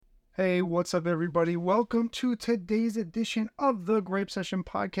Hey, what's up, everybody? Welcome to today's edition of the Gripe Session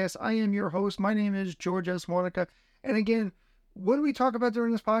Podcast. I am your host. My name is George S. Monica. And again, what do we talk about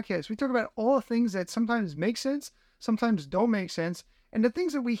during this podcast? We talk about all the things that sometimes make sense, sometimes don't make sense, and the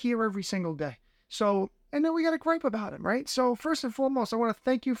things that we hear every single day. And then we got to gripe about them, right? So first and foremost, I want to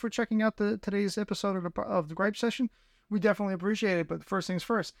thank you for checking out today's episode of the Gripe Session. We definitely appreciate it. But first things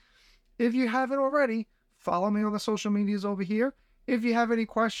first, if you haven't already, follow me on the social medias over here. If you have any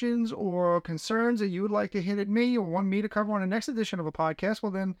questions or concerns that you would like to hit at me or want me to cover on the next edition of a podcast,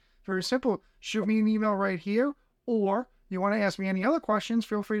 well then, very simple, shoot me an email right here. Or you want to ask me any other questions,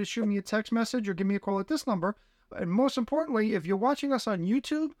 feel free to shoot me a text message or give me a call at this number. And most importantly, if you're watching us on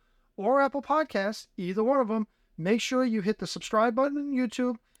YouTube or Apple Podcasts, either one of them, make sure you hit the subscribe button on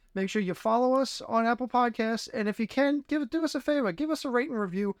YouTube. Make sure you follow us on Apple Podcasts. And if you can, do us a favor, give us a rate and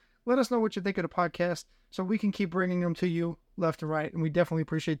review. Let us know what you think of the podcast so we can keep bringing them to you left and right. And we definitely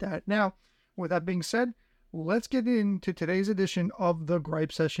appreciate that. Now, with that being said, let's get into today's edition of the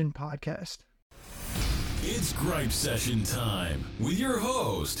Gripe Session Podcast. It's Gripe Session time with your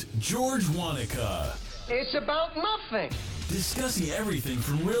host, George Wanica. It's about nothing. Discussing everything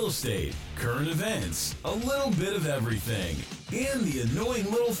from real estate, current events, a little bit of everything, and the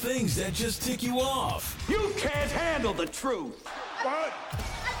annoying little things that just tick you off. You can't handle the truth. What?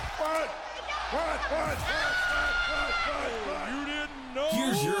 You didn't know?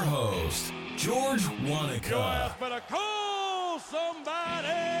 Here's your host, George Wanica. Your ass better call somebody.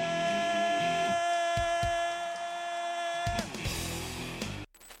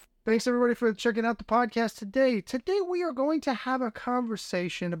 Thanks everybody for checking out the podcast today. Today we are going to have a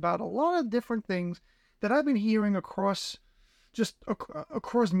conversation about a lot of different things that I've been hearing across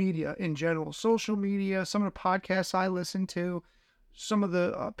media in general, social media, some of the podcasts I listen to, some of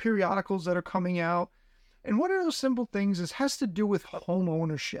the periodicals that are coming out. And one of those simple things has to do with home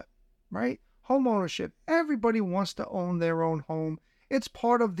ownership, right? Home ownership. Everybody wants to own their own home. It's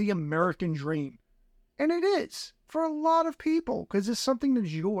part of the American dream. And it is for a lot of people because it's something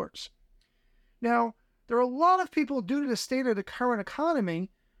that's yours. Now, there are a lot of people, due to the state of the current economy,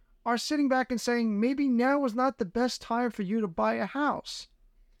 are sitting back and saying maybe now is not the best time for you to buy a house.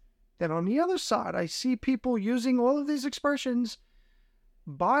 Then on the other side, I see people using all of these expressions: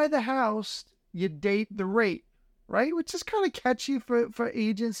 buy the house, you date the rate, right? Which is kind of catchy for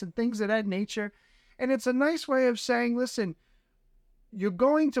agents and things of that nature. And it's a nice way of saying, listen, you're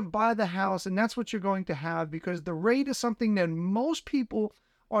going to buy the house and that's what you're going to have because the rate is something that most people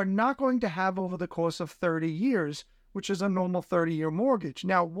are not going to have over the course of 30 years, which is a normal 30-year mortgage.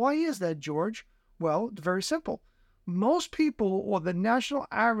 Now, why is that, George? Well, it's very simple. Most people, or the national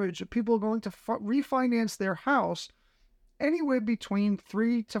average of people, are going to refinance their house anywhere between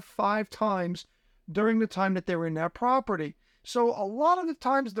 3 to 5 times during the time that they're in that property. So a lot of the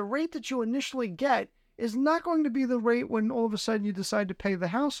times the rate that you initially get is not going to be the rate when all of a sudden you decide to pay the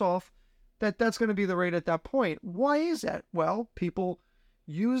house off, that's going to be the rate at that point. Why is that? Well, people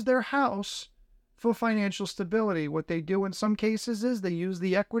use their house for financial stability. What they do in some cases is they use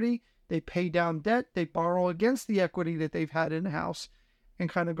the equity, they pay down debt, they borrow against the equity that they've had in the house and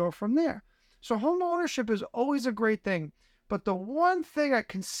kind of go from there. So home ownership is always a great thing. But the one thing I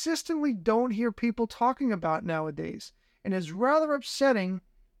consistently don't hear people talking about nowadays, and is rather upsetting,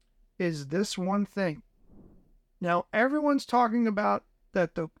 is this one thing. Now, everyone's talking about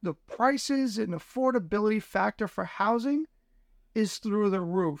that the prices and affordability factor for housing is through the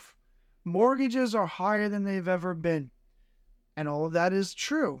roof. Mortgages are higher than they've ever been. And all of that is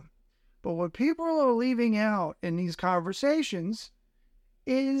true. But what people are leaving out in these conversations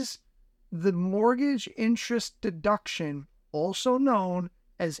is the mortgage interest deduction, also known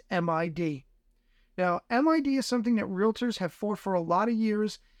as MID. Now, MID is something that realtors have fought for a lot of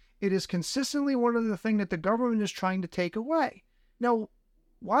years. It is consistently one of the things that the government is trying to take away. Now,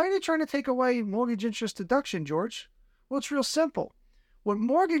 why are they trying to take away mortgage interest deduction, George? Well, it's real simple. What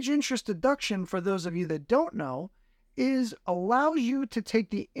mortgage interest deduction, for those of you that don't know, is allows you to take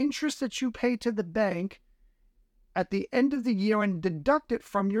the interest that you pay to the bank at the end of the year and deduct it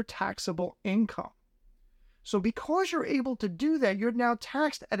from your taxable income. So because you're able to do that, you're now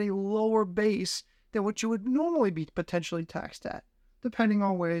taxed at a lower base than what you would normally be potentially taxed at, depending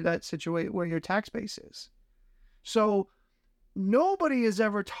on where your tax base is. So nobody is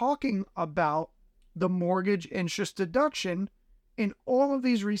ever talking about the mortgage interest deduction in all of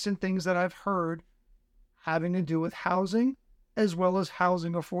these recent things that I've heard having to do with housing as well as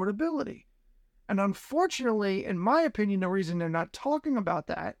housing affordability. And unfortunately, in my opinion, the reason they're not talking about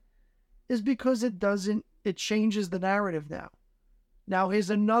that is because it changes the narrative now. Now, here's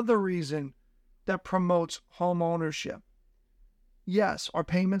another reason that promotes home ownership. Yes. Are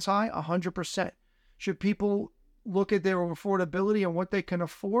payments high? 100%. Should people look at their affordability and what they can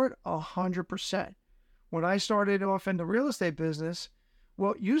afford? 100%. When I started off in the real estate business,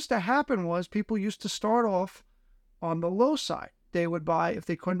 what used to happen was people used to start off on the low side. They would buy, if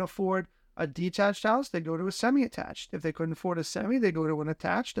they couldn't afford a detached house, they'd go to a semi-attached. If they couldn't afford a semi, they'd go to an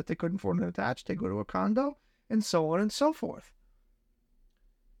attached. If they couldn't afford an attached, they'd go to a condo, and so on and so forth.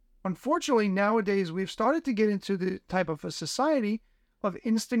 Unfortunately, nowadays, we've started to get into the type of a society of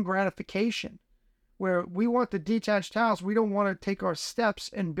instant gratification, where we want the detached house. We don't want to take our steps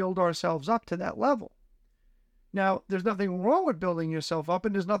and build ourselves up to that level. Now, there's nothing wrong with building yourself up,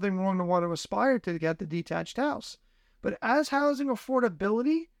 and there's nothing wrong to want to aspire to get the detached house. But as housing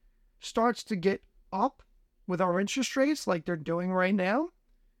affordability starts to get up with our interest rates like they're doing right now,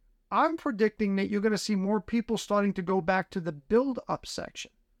 I'm predicting that you're going to see more people starting to go back to the build-up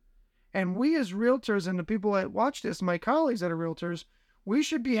section. And we as realtors and the people that watch this, my colleagues that are realtors, we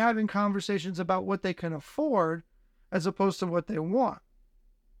should be having conversations about what they can afford as opposed to what they want.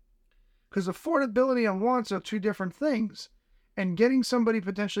 Because affordability and wants are two different things. And getting somebody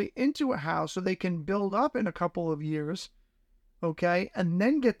potentially into a house so they can build up in a couple of years, okay, and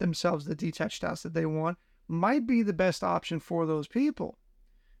then get themselves the detached house that they want, might be the best option for those people.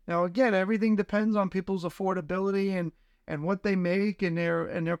 Now, again, everything depends on people's affordability and what they make and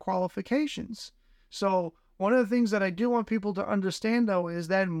their qualifications. So one of the things that I do want people to understand, though, is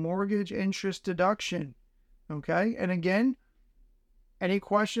that mortgage interest deduction, okay? And again, any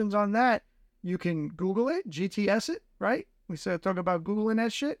questions on that, you can Google it, GTS it, right? We said talk about Googling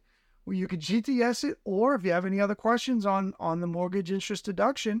that shit. Well, you can GTS it, or if you have any other questions on the mortgage interest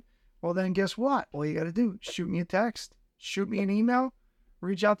deduction, well, then guess what? All you got to do, shoot me a text, shoot me an email,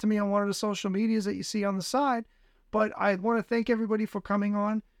 reach out to me on one of the social medias that you see on the side. But I want to thank everybody for coming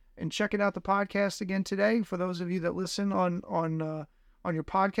on and checking out the podcast again today. For those of you that listen on your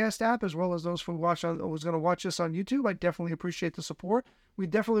podcast app, as well as those who was going to watch us on YouTube, I definitely appreciate the support. We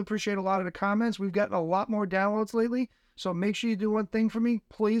definitely appreciate a lot of the comments. We've gotten a lot more downloads lately. So make sure you do one thing for me.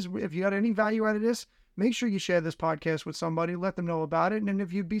 Please, if you got any value out of this, make sure you share this podcast with somebody. Let them know about it. And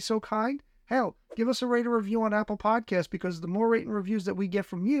if you'd be so kind, hell, give us a rate or review on Apple Podcasts, because the more rate and reviews that we get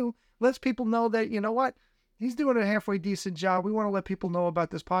from you lets people know that, you know what, he's doing a halfway decent job. We want to let people know about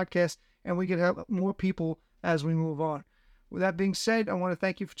this podcast, and we can help more people as we move on. With that being said, I want to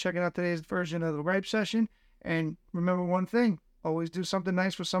thank you for checking out today's version of the Gripe Session. And remember one thing, always do something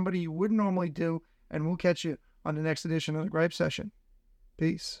nice for somebody you wouldn't normally do, and we'll catch you on the next edition of the Gripe Session.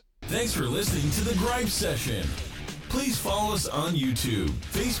 Peace. Thanks for listening to the Gripe Session. Please follow us on YouTube,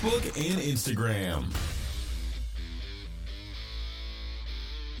 Facebook, and Instagram.